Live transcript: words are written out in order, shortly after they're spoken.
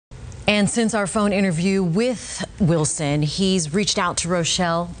And since our phone interview with Wilson, he's reached out to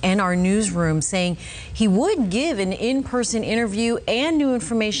Rochelle and our newsroom saying he would give an in-person interview and new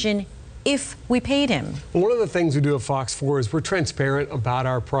information if we paid him. One of the things we do at Fox 4 is we're transparent about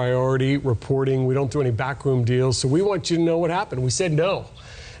our priority reporting. We don't do any backroom deals, so we want you to know what happened. We said no.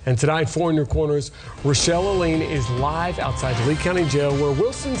 And tonight, 4 in your corners, Rochelle Alleyne is live outside the Lee County Jail, where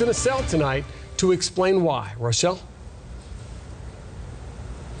Wilson's in a cell tonight, to explain why. Rochelle?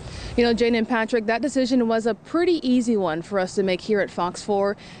 You know, Jane and Patrick, that decision was a pretty easy one for us to make here at Fox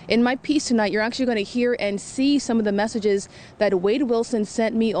 4. In my piece tonight, you're actually going to hear and see some of the messages that Wade Wilson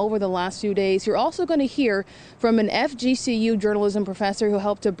sent me over the last few days. You're also going to hear from an FGCU journalism professor who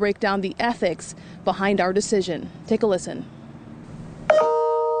helped to break down the ethics behind our decision. Take a listen.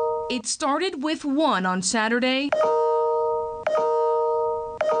 It started with 1 on Saturday,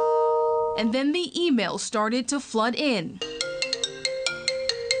 and then the emails started to flood in.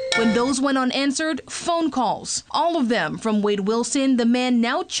 When those went unanswered, phone calls, all of them from Wade Wilson, the man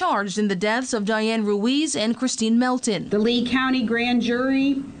now charged in the deaths of Diane Ruiz and Christine Melton. The Lee County grand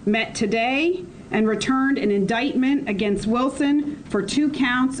jury met today and returned an indictment against Wilson for 2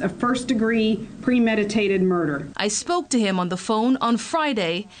 counts of first-degree premeditated murder. I spoke to him on the phone on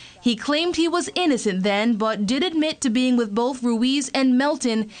Friday. He claimed he was innocent then, but did admit to being with both Ruiz and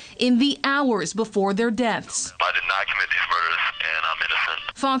Melton in the hours before their deaths. I did not commit these murders, and I'm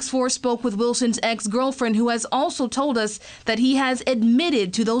innocent. Fox 4 spoke with Wilson's ex-girlfriend, who has also told us that he has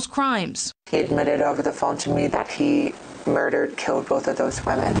admitted to those crimes. He admitted over the phone to me that he killed both of those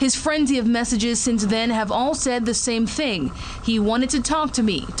women. His frenzy of messages since then have all said the same thing. He wanted to talk to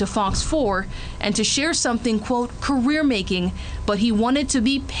me, to Fox 4, and to share something, quote, career-making, but he wanted to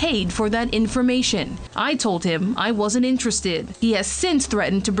be paid for that information. I told him I wasn't interested. He has since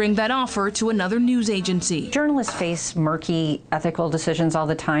threatened to bring that offer to another news agency. Journalists face murky ethical decisions all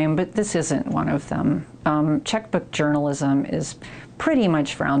the time, but this isn't one of them. Checkbook journalism is pretty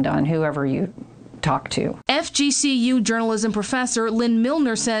much frowned on, whoever you talk to. FGCU journalism professor Lynn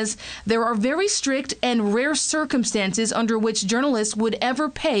Milner says there are very strict and rare circumstances under which journalists would ever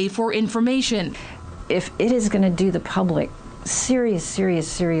pay for information. If it is going to do the public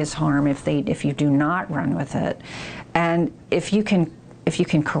serious harm if you do not run with it, and if you can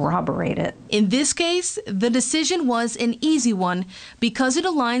corroborate it. In this case, the decision was an easy one because it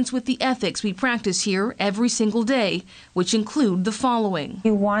aligns with the ethics we practice here every single day, which include the following.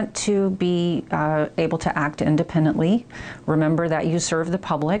 You want to be able to act independently. Remember that you serve the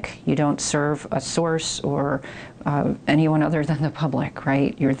public. You don't serve a source or anyone other than the public,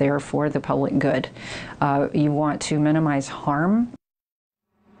 right? You're there for the public good. You want to minimize harm.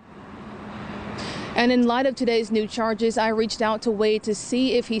 And in light of today's new charges, I reached out to Wade to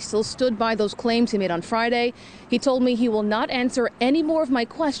see if he still stood by those claims he made on Friday. He told me he will not answer any more of my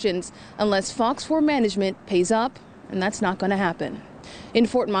questions unless Fox 4 management pays up, and that's not going to happen. In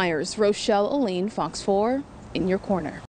Fort Myers, Rochelle, Alleyne, Fox 4, in your corner.